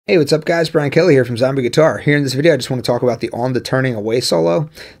Hey, what's up guys? Brian Kelly here from Zombie Guitar. Here in this video, I just want to talk about the On the Turning Away solo.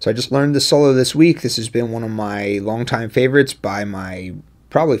 So I just learned this solo this week. This has been one of my longtime favorites by my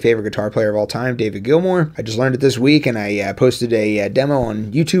probably favorite guitar player of all time, David Gilmour. I just learned it this week and I posted a demo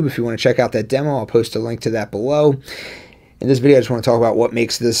on YouTube. If you want to check out that demo, I'll post a link to that below. In this video, I just want to talk about what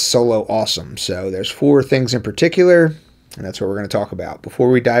makes this solo awesome. So there's four things in particular, and that's what we're going to talk about. Before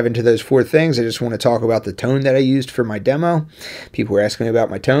we dive into those four things, I just want to talk about the tone that I used for my demo. People were asking me about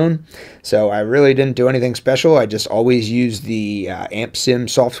my tone. So I really didn't do anything special. I just always use the amp sim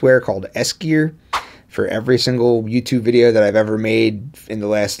software called S-Gear for every single YouTube video that I've ever made in the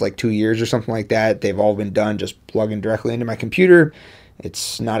last like 2 years or something like that. They've all been done just plugging directly into my computer.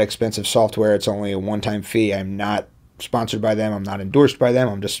 It's not expensive software. It's only a one-time fee. I'm not sponsored by them. I'm not endorsed by them.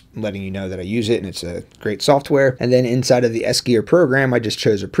 I'm just letting you know that I use it and it's a great software. And then inside of the S-Gear program, I just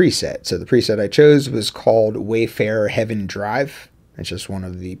chose a preset. So the preset I chose was called Wayfarer Heaven Drive. It's just one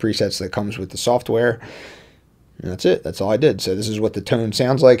of the presets that comes with the software. And that's it. That's all I did. So this is what the tone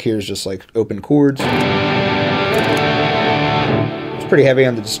sounds like. Here's just like open chords. It's pretty heavy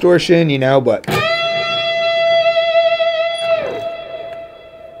on the distortion, you know, but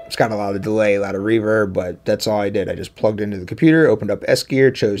it's got a lot of delay, a lot of reverb, but that's all I did. I just plugged into the computer, opened up S-Gear,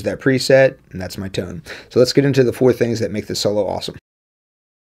 chose that preset, and that's my tone. So let's get into the four things that make this solo awesome.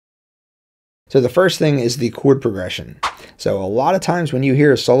 So the first thing is the chord progression. So a lot of times when you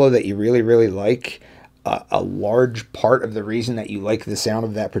hear a solo that you really like, a large part of the reason that you like the sound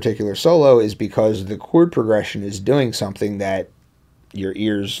of that particular solo is because the chord progression is doing something that your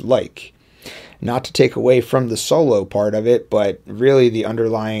ears like. Not to take away from the solo part of it, but really the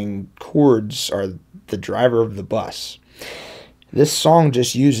underlying chords are the driver of the bus. This song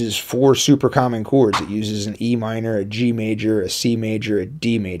just uses four super common chords. It uses an E minor, a G major, a C major, a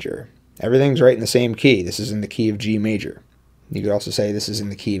D major. Everything's right in the same key. This is in the key of G major. You could also say this is in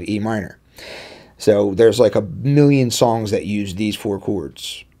the key of E minor. So there's like a million songs that use these four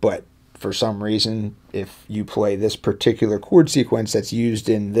chords, but for some reason, if you play this particular chord sequence that's used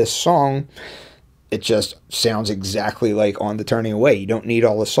in this song, it just sounds exactly like On the Turning Away. You don't need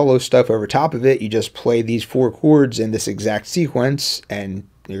all the solo stuff over top of it. You just play these four chords in this exact sequence, and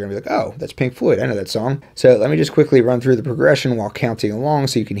you're going to be like, oh, that's Pink Floyd. I know that song. So let me just quickly run through the progression while counting along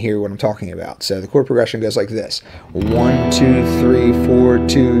so you can hear what I'm talking about. So the chord progression goes like this. 1, 2, 3, 4,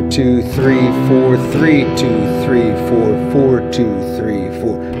 2, 2, 3, 4, 3, 2, 3, 4, 4, 2, 3,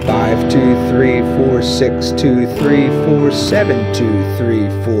 4, 5, 2, 3, 4, 6, 2, 3, 4, 7, 2,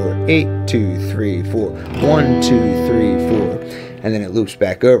 3, 4, 8, 2, 3, 4, 1, 2, 3, 4. And then it loops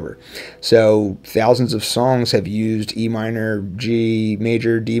back over. So thousands of songs have used E minor, G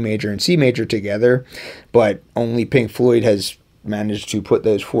major, D major, and C major together, but only Pink Floyd has managed to put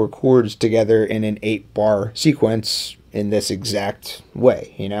those four chords together in an 8-bar sequence in this exact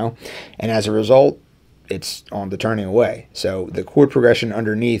way, you know? And as a result, it's On the Turning Away. So the chord progression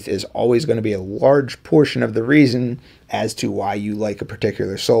underneath is always going to be a large portion of the reason as to why you like a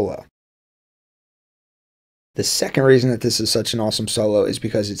particular solo. The second reason that this is such an awesome solo is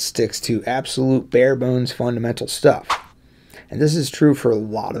because it sticks to absolute bare bones fundamental stuff. And this is true for a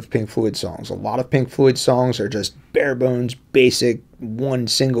lot of Pink Floyd songs. A lot of Pink Floyd songs are just bare bones, basic, one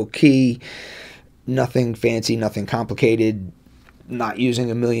single key, nothing fancy, nothing complicated, not using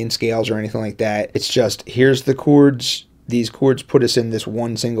a million scales or anything like that. It's just, here's the chords. These chords put us in this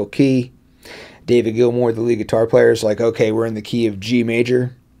one single key. David Gilmour, the lead guitar player, is like, okay, we're in the key of G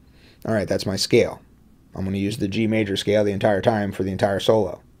major. All right, that's my scale. I'm going to use the G major scale the entire time for the entire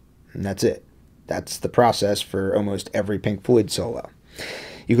solo. And that's it. That's the process for almost every Pink Floyd solo.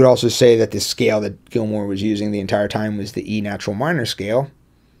 You could also say that the scale that Gilmour was using the entire time was the E natural minor scale,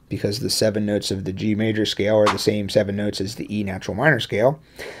 because the 7 notes of the G major scale are the same 7 notes as the E natural minor scale.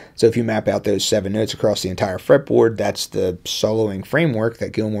 So if you map out those 7 notes across the entire fretboard, that's the soloing framework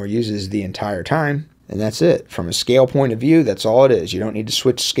that Gilmour uses the entire time. And that's it. From a scale point of view, that's all it is. You don't need to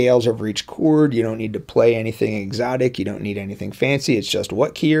switch scales over each chord. You don't need to play anything exotic. You don't need anything fancy. It's just,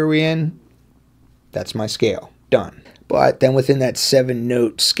 what key are we in? That's my scale. Done. But then within that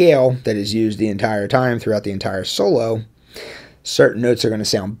 7-note scale that is used the entire time throughout the entire solo, certain notes are going to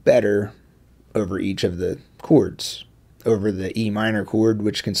sound better over each of the chords. Over the E minor chord,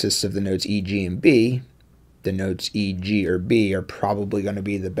 which consists of the notes E, G, and B, the notes E, G, or B are probably going to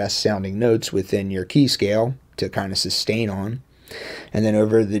be the best sounding notes within your key scale to kind of sustain on. And then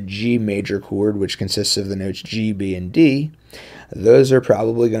over the G major chord, which consists of the notes G, B, and D, those are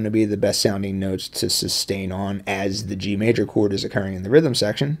probably going to be the best sounding notes to sustain on as the G major chord is occurring in the rhythm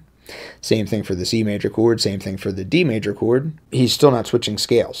section. Same thing for the C major chord, same thing for the D major chord. He's still not switching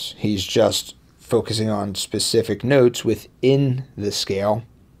scales. He's just focusing on specific notes within the scale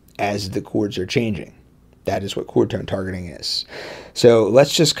as the chords are changing. That is what chord tone targeting is. So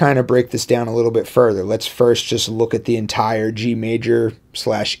let's just kind of break this down a little bit further. Let's first just look at the entire G major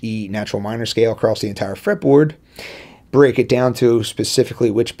 / E natural minor scale across the entire fretboard, break it down to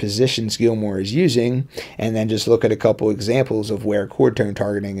specifically which positions Gilmour is using, and then just look at a couple examples of where chord tone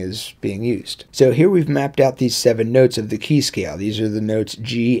targeting is being used. So here we've mapped out these 7 notes of the key scale. These are the notes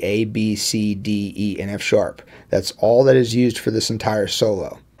G, A, B, C, D, E, and F sharp. That's all that is used for this entire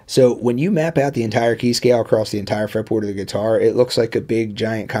solo. So when you map out the entire key scale across the entire fretboard of the guitar, it looks like a big,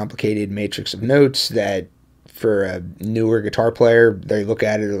 giant, complicated matrix of notes that for a newer guitar player, they look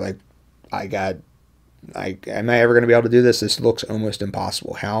at it and they're like, am I ever going to be able to do this? This looks almost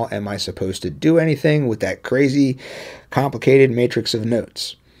impossible. How am I supposed to do anything with that crazy, complicated matrix of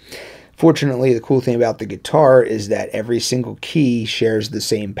notes? Fortunately, the cool thing about the guitar is that every single key shares the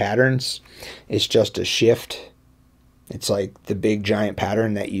same patterns. It's just a shift. It's like the big giant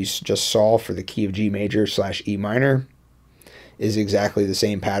pattern that you just saw for the key of G major / E minor is exactly the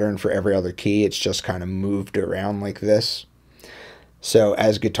same pattern for every other key. It's just kind of moved around like this. So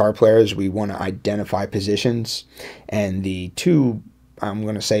as guitar players, we want to identify positions, and the 2, I'm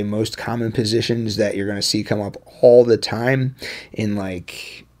going to say, most common positions that you're going to see come up all the time in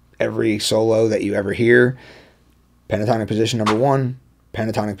like every solo that you ever hear: pentatonic position number 1,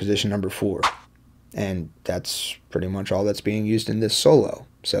 pentatonic position number 4. And that's pretty much all that's being used in this solo.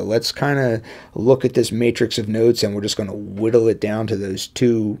 So let's kind of look at this matrix of notes, and we're just going to whittle it down to those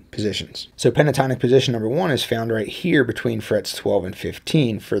 2 positions. So pentatonic position number 1 is found right here between frets 12 and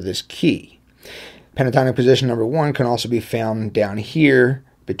 15 for this key. Pentatonic position number 1 can also be found down here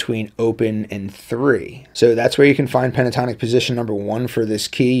between open and 3. So that's where you can find pentatonic position number 1 for this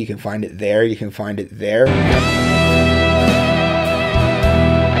key. You can find it there, you can find it there.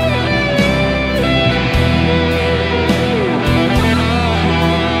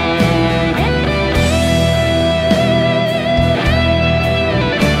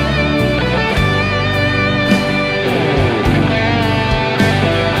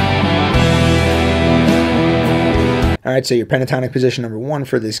 Alright, so your pentatonic position number 1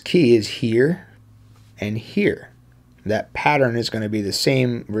 for this key is here and here. That pattern is going to be the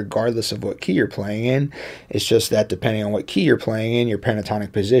same regardless of what key you're playing in. It's just that depending on what key you're playing in, your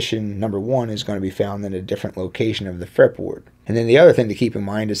pentatonic position number 1 is going to be found in a different location of the fretboard. And then the other thing to keep in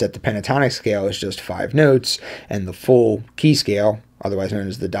mind is that the pentatonic scale is just 5 notes, and the full key scale, otherwise known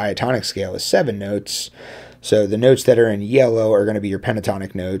as the diatonic scale, is 7 notes. So the notes that are in yellow are going to be your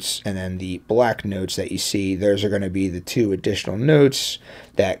pentatonic notes, and then the black notes that you see, those are going to be the 2 additional notes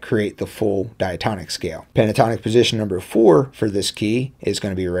that create the full diatonic scale. Pentatonic position number 4 for this key is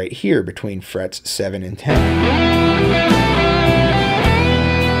going to be right here between frets 7 and 10.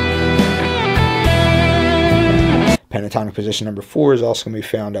 Pentatonic position number 4 is also going to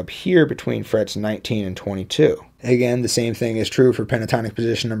be found up here between frets 19 and 22. Again, the same thing is true for pentatonic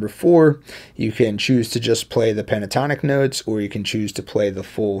position number 4. You can choose to just play the pentatonic notes, or you can choose to play the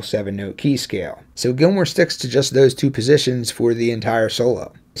full 7-note key scale. So Gilmour sticks to just those 2 positions for the entire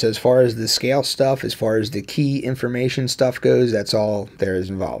solo. So as far as the scale stuff, as far as the key information stuff goes, that's all there is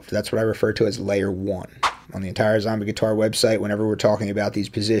involved. That's what I refer to as layer 1. On the entire Zombie Guitar website, whenever we're talking about these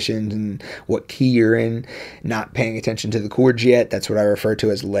positions and what key you're in, not paying attention to the chords yet, that's what I refer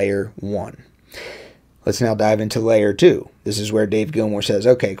to as layer 1. Let's now dive into layer 2. This is where Dave Gilmour says,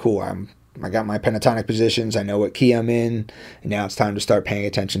 okay, cool, I got my pentatonic positions, I know what key I'm in, and now it's time to start paying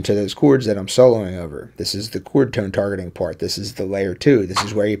attention to those chords that I'm soloing over. This is the chord tone targeting part. This is the layer 2. This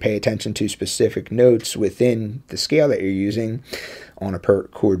is where you pay attention to specific notes within the scale that you're using on a per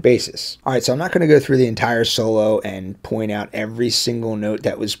chord basis. Alright, so I'm not going to go through the entire solo and point out every single note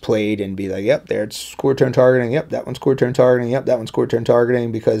that was played and be like, yep, there it's chord tone targeting, yep, that one's chord tone targeting, yep, that one's chord tone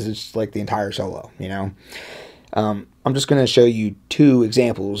targeting, because it's like the entire solo, you know? I'm just going to show you 2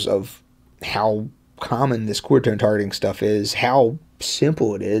 examples of how common this chord tone targeting stuff is, how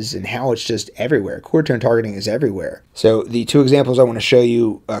simple it is, and how it's just everywhere. Chord tone targeting is everywhere. So the 2 examples I want to show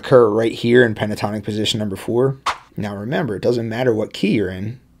you occur right here in pentatonic position number 4. Now remember, it doesn't matter what key you're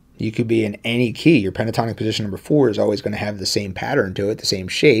in. You could be in any key. Your pentatonic position number 4 is always going to have the same pattern to it, the same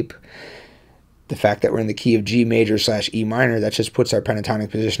shape. The fact that we're in the key of G major / E minor, that just puts our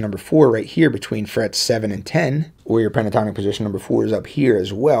pentatonic position number 4 right here between frets 7 and 10, or your pentatonic position number 4 is up here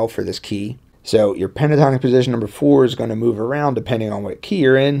as well for this key. So your pentatonic position number 4 is going to move around depending on what key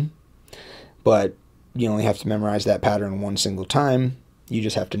you're in, but you only have to memorize that pattern one single time. You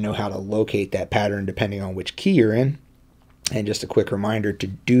just have to know how to locate that pattern depending on which key you're in. And just a quick reminder, to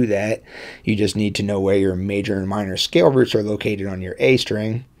do that, you just need to know where your major and minor scale roots are located on your A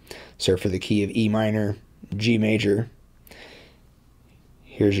string. So for the key of E minor, G major,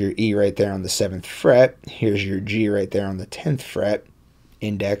 Here's your E right there on the 7th fret. Here's your G right there on the 10th fret.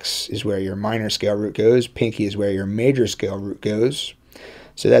 Index is where your minor scale root goes. Pinky is where your major scale root goes.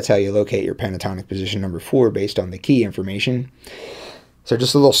 So that's how you locate your pentatonic position number 4 based on the key information. So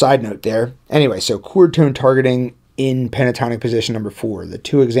just a little side note there. Anyway, so chord tone targeting in pentatonic position number 4. The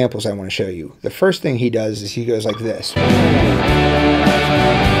two examples I want to show you. The first thing he does is he goes like this.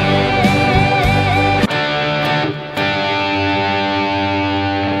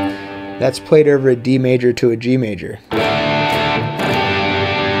 That's played over a D major to a G major.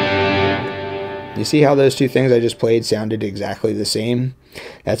 You see how those two things I just played sounded exactly the same?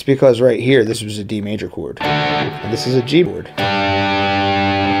 That's because right here, this was a D major chord, and this is a G chord.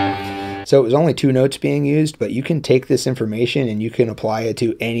 So it was only 2 notes being used, but you can take this information and you can apply it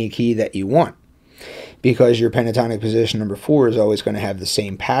to any key that you want, because your pentatonic position number 4 is always going to have the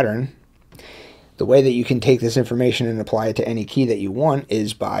same pattern. The way that you can take this information and apply it to any key that you want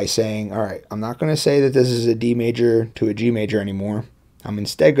is by saying, all right, I'm not going to say that this is a D major to a G major anymore. I'm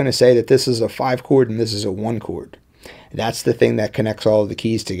instead going to say that this is a 5 chord and this is a 1 chord. That's the thing that connects all of the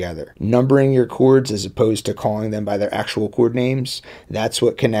keys together. Numbering your chords as opposed to calling them by their actual chord names, that's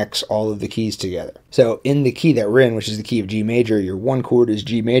what connects all of the keys together. So in the key that we're in, which is the key of G major, your 1 chord is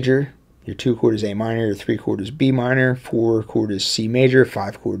G major, your 2 chord is A minor, your 3 chord is B minor, 4 chord is C major,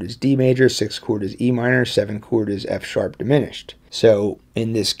 5 chord is D major, 6 chord is E minor, 7 chord is F sharp diminished. So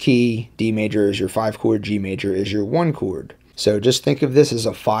in this key, D major is your 5 chord, G major is your 1 chord. So just think of this as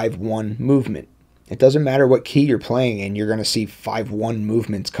a 5-1 movement. It doesn't matter what key you're playing in, you're going to see 5-1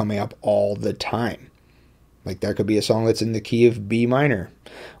 movements coming up all the time. Like there could be a song that's in the key of B minor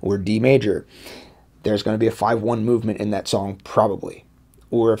or D major. There's going to be a 5-1 movement in that song probably.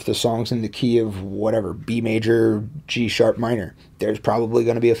 Or if the song's in the key of whatever, B major, G sharp minor, there's probably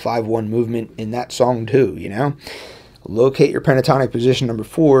going to be a 5-1 movement in that song too, you know? Locate your pentatonic position number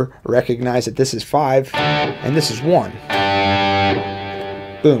 4, recognize that this is 5 and this is 1.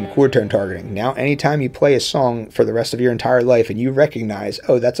 Boom, chord tone targeting. Now anytime you play a song for the rest of your entire life and you recognize,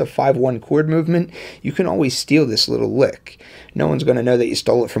 oh, that's a 5-1 chord movement, you can always steal this little lick. No one's going to know that you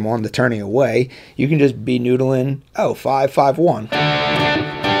stole it from On the Turning Away. You can just be noodling, oh, 5-5-1.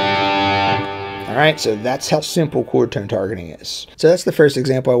 Alright, so that's how simple chord tone targeting is. So that's the first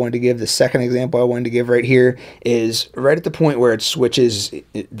example I wanted to give. The second example I wanted to give right here is right at the point where it switches,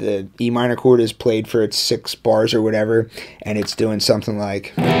 the E minor chord is played for its 6 bars or whatever, and it's doing something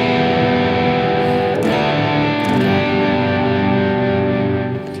like...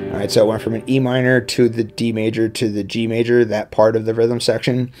 Alright, so it went from an E minor to the D major to the G major, that part of the rhythm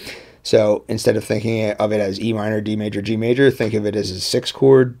section. So instead of thinking of it as E minor, D major, G major, think of it as a 6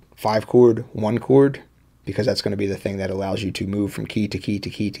 chord, 5 chord, 1 chord, because that's going to be the thing that allows you to move from key to key to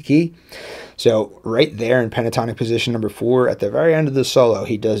key to key. So right there in pentatonic position number 4, at the very end of the solo,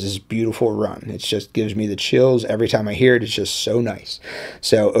 he does this beautiful run. It just gives me the chills every time I hear it. It's just so nice.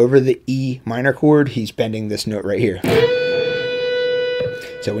 So over the E minor chord, he's bending this note right here.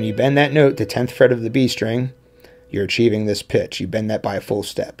 So when you bend that note, the 10th fret of the B string, you're achieving this pitch. You bend that by a full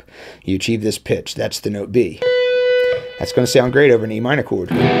step. You achieve this pitch. That's the note B. That's going to sound great over an E minor chord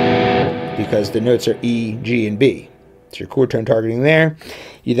because the notes are E, G, and B. It's your chord tone targeting there.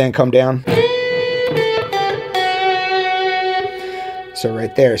 You then come down. So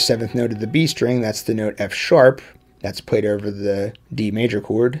right there, 7th note of the B string, that's the note F sharp. That's played over the D major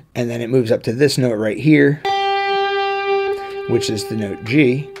chord. And then it moves up to this note right here, which is the note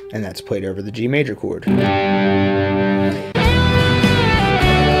G, and that's played over the G major chord.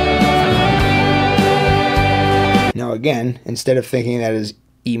 Now again, instead of thinking that as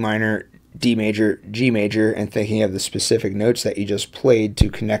E minor, D major, G major, and thinking of the specific notes that you just played to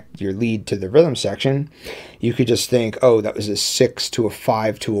connect your lead to the rhythm section, you could just think, oh, that was a 6 to a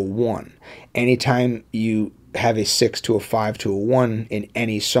 5 to a 1. Anytime you have a 6 to a 5 to a 1 in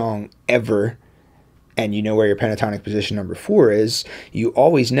any song ever, and you know where your pentatonic position number 4 is, you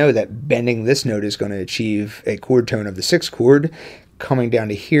always know that bending this note is going to achieve a chord tone of the 6 chord, coming down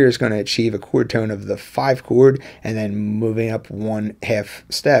to here is going to achieve a chord tone of the 5 chord, and then moving up 1/2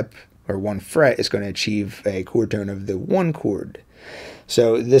 step, or 1 fret, is going to achieve a chord tone of the 1 chord.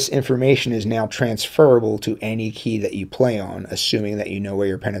 So this information is now transferable to any key that you play on, assuming that you know where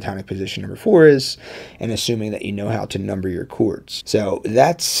your pentatonic position number 4 is, and assuming that you know how to number your chords. So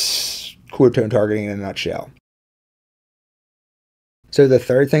that's chord tone targeting in a nutshell. So the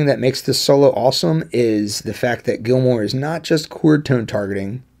third thing that makes this solo awesome is the fact that Gilmour is not just chord tone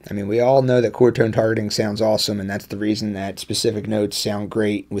targeting. I mean, we all know that chord tone targeting sounds awesome, and that's the reason that specific notes sound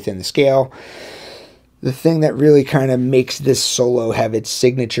great within the scale. The thing that really kind of makes this solo have its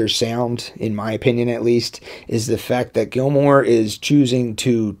signature sound, in my opinion at least, is the fact that Gilmour is choosing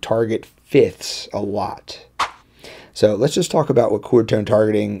to target fifths a lot. So let's just talk about what chord tone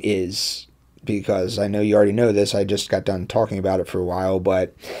targeting is, because I know you already know this. I just got done talking about it for a while,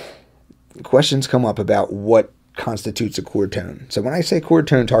 but questions come up about what constitutes a chord tone. So when I say chord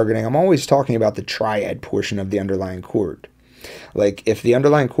tone targeting, I'm always talking about the triad portion of the underlying chord. Like if the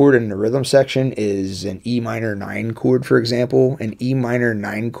underlying chord in the rhythm section is an E minor 9 chord, for example, an E minor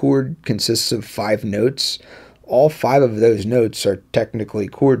 9 chord consists of 5 notes. All 5 of those notes are technically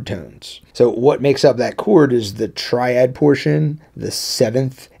chord tones. So what makes up that chord is the triad portion, the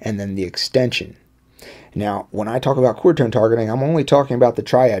seventh, and then the extension. Now, when I talk about chord tone targeting, I'm only talking about the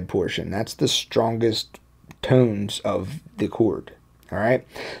triad portion. That's the strongest tones of the chord. All right?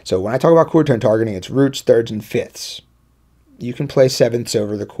 So when I talk about chord tone targeting, it's roots, thirds, and fifths. You can play sevenths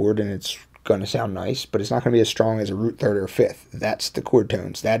over the chord and it's going to sound nice, but it's not going to be as strong as a root, third, or fifth. That's the chord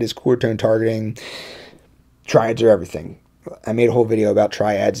tones. That is chord tone targeting. Triads are everything. I made a whole video about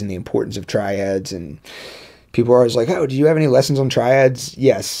triads and the importance of triads, and people are always like, oh, do you have any lessons on triads?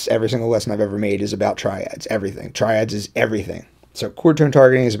 Yes, every single lesson I've ever made is about triads. Everything. Triads is everything. So chord tone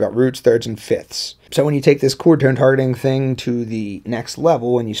targeting is about roots, thirds, and fifths. So when you take this chord tone targeting thing to the next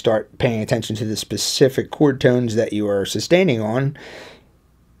level and you start paying attention to the specific chord tones that you are sustaining on,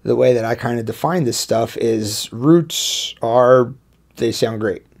 the way that I kind of define this stuff is roots are, they sound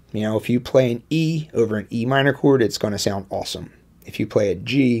great. You know, if you play an E over an E minor chord, it's going to sound awesome. If you play a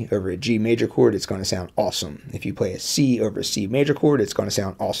G over a G major chord, it's going to sound awesome. If you play a C over a C major chord, it's going to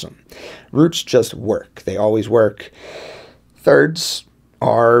sound awesome. Roots just work. They always work. Thirds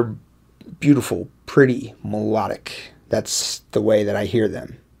are beautiful, pretty, melodic. That's the way that I hear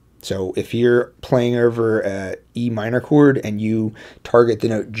them. So if you're playing over a E minor chord and you target the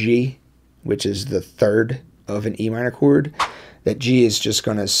note G, which is the third of an E minor chord, that G is just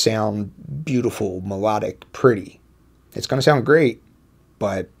going to sound beautiful, melodic, pretty. It's going to sound great,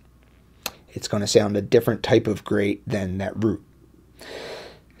 but it's going to sound a different type of great than that root.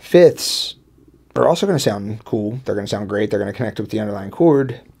 Fifths are also going to sound cool. They're going to sound great. They're going to connect with the underlying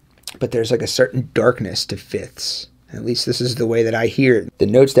chord, but there's like a certain darkness to fifths. At least this is the way that I hear it. The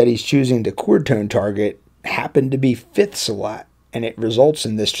notes that he's choosing to chord tone target happen to be fifths a lot. And it results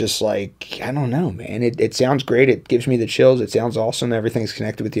in this just like, I don't know, man. It sounds great. It gives me the chills. It sounds awesome. Everything's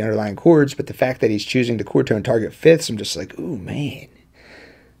connected with the underlying chords. But the fact that he's choosing to chord tone target fifths, I'm just like, ooh, man.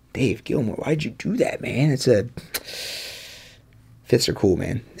 Dave Gilmour, why'd you do that, man? Fifths are cool,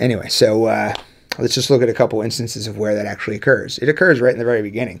 man. Anyway, so let's just look at a couple instances of where that actually occurs. It occurs right in the very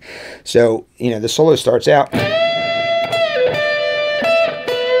beginning. So, you know, the solo starts out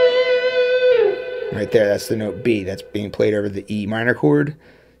right there. That's the note B. That's being played over the E minor chord,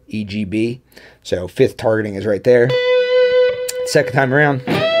 E, G, B. So fifth targeting is right there. Second time around,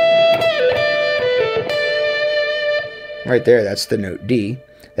 right there, that's the note D.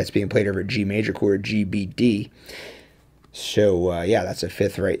 That's being played over G major chord, G, B, D. So, yeah, that's a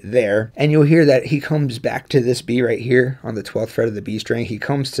fifth right there. And you'll hear that he comes back to this B right here on the 12th fret of the B string. He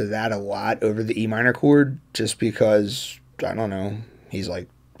comes to that a lot over the E minor chord just because, I don't know, he's like,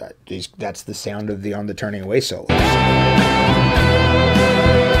 that's the sound of the On the Turning Away solo. So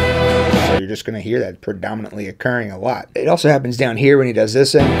you're just going to hear that predominantly occurring a lot. It also happens down here when he does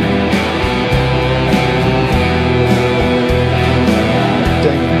this thing.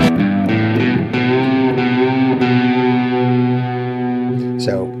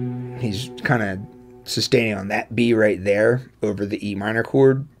 So he's kind of sustaining on that B right there over the E minor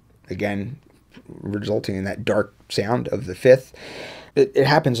chord, again, resulting in that dark sound of the fifth. It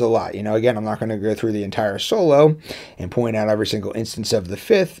happens a lot, you know. Again, I'm not going to go through the entire solo and point out every single instance of the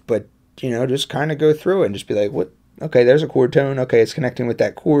fifth, but, you know, just kind of go through it and just be like, what? Okay, there's a chord tone. Okay, it's connecting with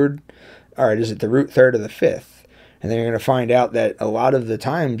that chord. All right, is it the root third or the fifth? And then you're going to find out that a lot of the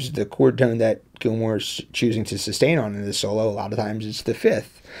times the chord tone that Gilmour's choosing to sustain on in the solo, a lot of times it's the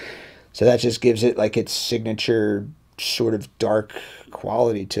fifth. So that just gives it like its signature sort of dark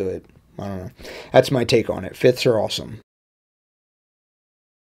quality to it. I don't know. That's my take on it. Fifths are awesome.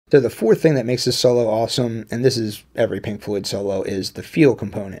 So the fourth thing that makes this solo awesome, and this is every Pink Floyd solo, is the feel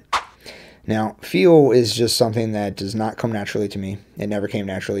component. Now, feel is just something that does not come naturally to me. It never came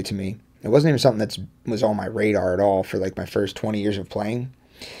naturally to me. It wasn't even something that was on my radar at all for like my first 20 years of playing.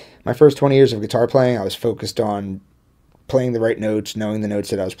 My first 20 years of guitar playing, I was focused on playing the right notes, knowing the notes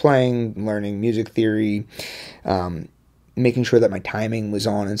that I was playing, learning music theory, making sure that my timing was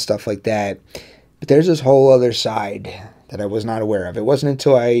on and stuff like that. But there's this whole other side that I was not aware of. It wasn't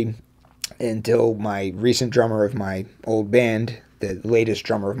until my recent drummer of my old band, the latest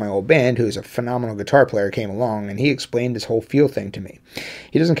drummer of my old band, who is a phenomenal guitar player, came along, and he explained this whole feel thing to me.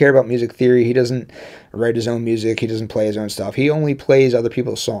 He doesn't care about music theory. He doesn't write his own music. He doesn't play his own stuff. He only plays other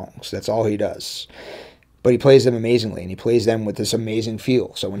people's songs. That's all he does. But he plays them amazingly, and he plays them with this amazing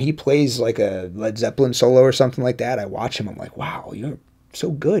feel. So when he plays like a Led Zeppelin solo or something like that, I watch him. I'm like, wow, you're so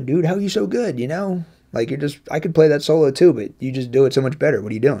good, dude. How are you so good, you know? Like, I could play that solo too, but you just do it so much better.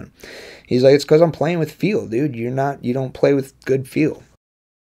 What are you doing? He's like, it's because I'm playing with feel, dude. You don't play with good feel.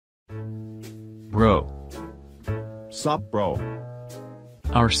 Bro. Sup, bro?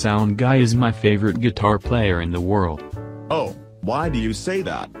 Our sound guy is my favorite guitar player in the world. Oh, why do you say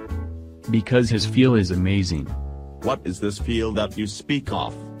that? Because his feel is amazing. What is this feel that you speak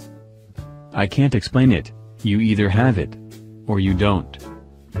of? I can't explain it. You either have it, or you don't.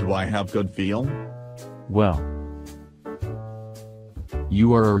 Do I have good feel? Well,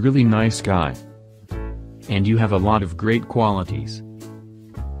 you are a really nice guy. And you have a lot of great qualities.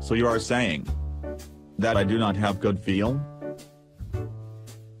 So you are saying that I do not have good feel?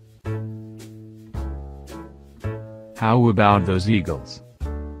 How about those Eagles?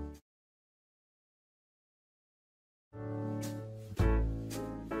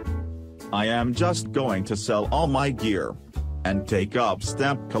 I am just going to sell all my gear and take up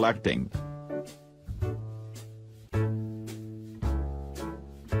stamp collecting.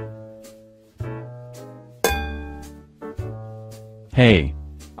 Hey,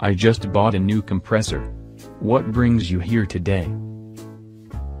 I just bought a new compressor. What brings you here today?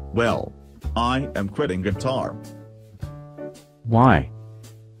 Well, I am quitting guitar Why?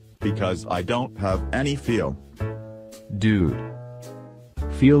 because I don't have any feel. Dude.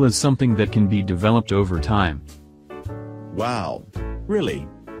 Feel is something that can be developed over time. Wow, really?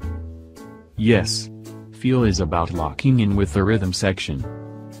 Yes. Feel is about locking in with the rhythm section.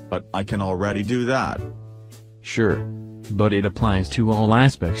 But I can already do that. Sure. But it applies to all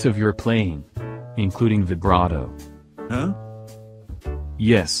aspects of your playing, including vibrato. Huh?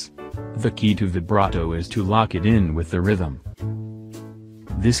 Yes. The key to vibrato is to lock it in with the rhythm.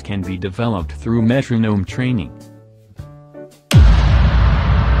 This can be developed through metronome training.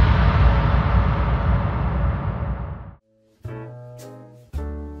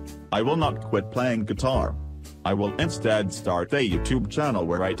 I will not quit playing guitar. I will instead start a YouTube channel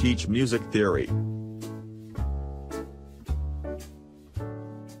where I teach music theory.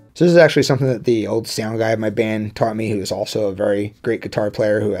 So this is actually something that the old sound guy of my band taught me, who is also a very great guitar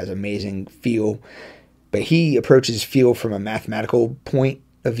player who has amazing feel. But he approaches feel from a mathematical point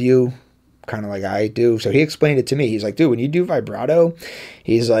of view, kind of like I do. So he explained it to me. He's like, dude, when you do vibrato,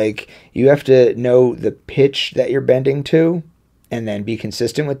 he's like, you have to know the pitch that you're bending to and then be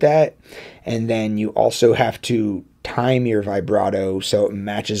consistent with that. And then you also have to time your vibrato so it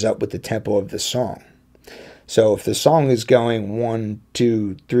matches up with the tempo of the song. So if the song is going 1,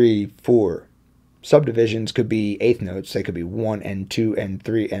 2, 3, 4, subdivisions could be eighth notes. They could be 1 and 2 and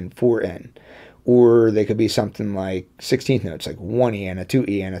 3 and 4 and. Or they could be something like 16th notes, like 1 E and a 2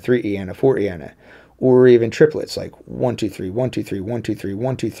 E and a 3 E and a 4 E and a. Or even triplets, like 1, 2, 3, 1, 2, 3, 1, 2, 3,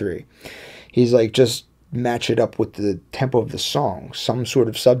 1, 2, 3. He's like, just match it up with the tempo of the song, some sort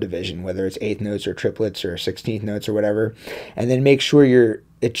of subdivision, whether it's eighth notes or triplets or 16th notes or whatever, and then make sure you're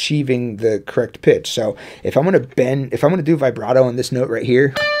achieving the correct pitch. So if I'm going to do vibrato on this note right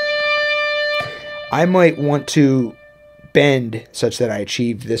here, I might want to bend such that I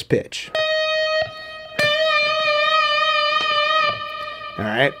achieve this pitch. All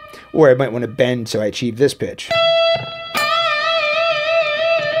right. Or I might want to bend so I achieve this pitch.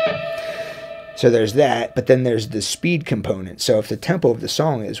 So there's that, but then there's the speed component. So if the tempo of the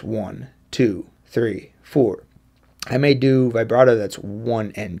song is 1, 2, 3, 4, I may do vibrato that's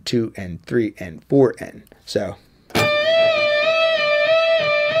 1 and 2 and 3 and 4 and. So,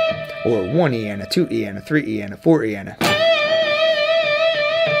 or 1 E and a 2 E and a 3 E and a 4 E and a.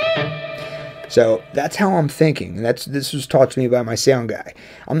 So that's how I'm thinking. This was taught to me by my sound guy.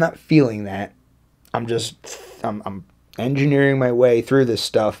 I'm not feeling that. I'm engineering my way through this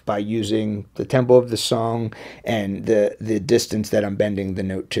stuff by using the tempo of the song and the distance that I'm bending the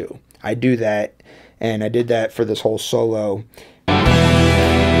note to. I do that, and I did that for this whole solo.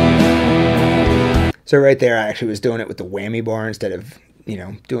 So right there, I actually was doing it with the whammy bar instead of,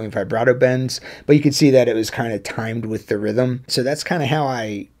 doing vibrato bends. But you could see that it was kind of timed with the rhythm. So that's kind of how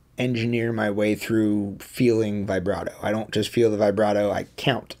I engineer my way through feeling vibrato. I don't just feel the vibrato, I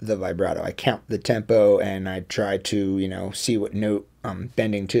count the vibrato. I count the tempo, and I try to, see what note I'm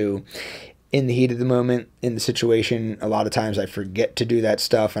bending to. In the heat of the moment, in the situation, a lot of times I forget to do that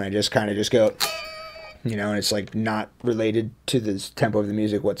stuff, and I just kind of just go, and it's like not related to the tempo of the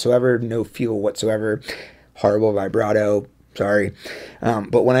music whatsoever, no feel whatsoever, horrible vibrato, Sorry.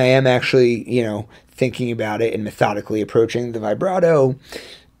 But when I am actually, thinking about it and methodically approaching the vibrato,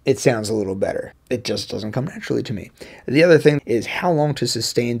 it sounds a little better. It just doesn't come naturally to me. The other thing is how long to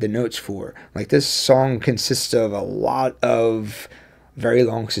sustain the notes for. Like, this song consists of a lot of very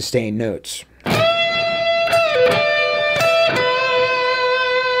long sustained notes.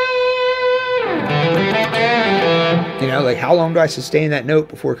 Like, how long do I sustain that note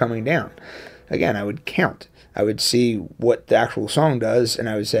before coming down? Again, I would count. I would see what the actual song does, and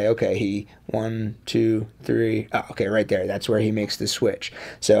I would say, okay, he 1, 2, 3. Oh, okay, right there. That's where he makes the switch.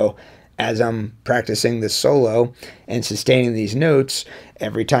 So as I'm practicing this solo and sustaining these notes,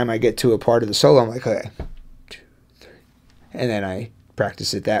 every time I get to a part of the solo, I'm like, okay, 2, 3, and then I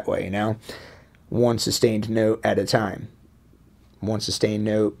practice it that way. One sustained note at a time. One sustained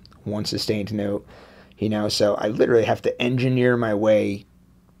note. One sustained note. So I literally have to engineer my way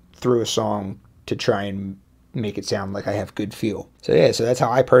through a song to try and make it sound like I have good feel. So that's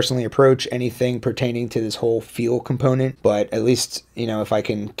how I personally approach anything pertaining to this whole feel component. But at least, if I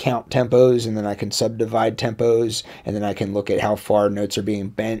can count tempos, and then I can subdivide tempos, and then I can look at how far notes are being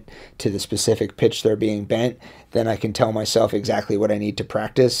bent to the specific pitch they're being bent, then I can tell myself exactly what I need to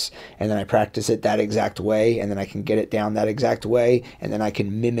practice, and then I practice it that exact way, and then I can get it down that exact way, and then I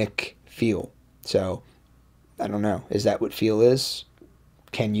can mimic feel. So I don't know. Is that what feel is?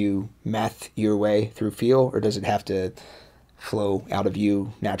 Can you math your way through feel, or does it have to flow out of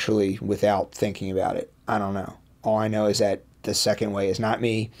you naturally without thinking about it? I don't know. All I know is that the second way is not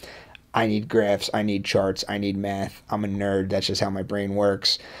me. I need graphs. I need charts. I need math. I'm a nerd. That's just how my brain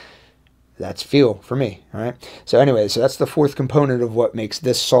works. That's feel for me. All right. So anyway, that's the fourth component of what makes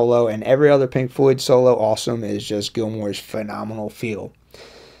this solo and every other Pink Floyd solo awesome, is just Gilmour's phenomenal feel.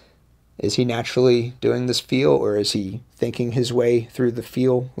 Is he naturally doing this feel, or is he thinking his way through the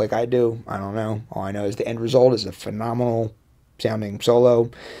feel like I do? I don't know. All I know is the end result is a phenomenal sounding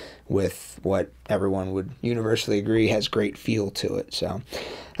solo with what everyone would universally agree has great feel to it. So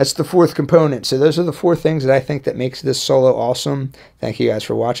that's the fourth component. So those are the 4 things that I think that makes this solo awesome. Thank you guys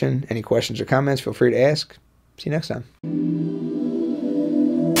for watching. Any questions or comments, feel free to ask. See you next time.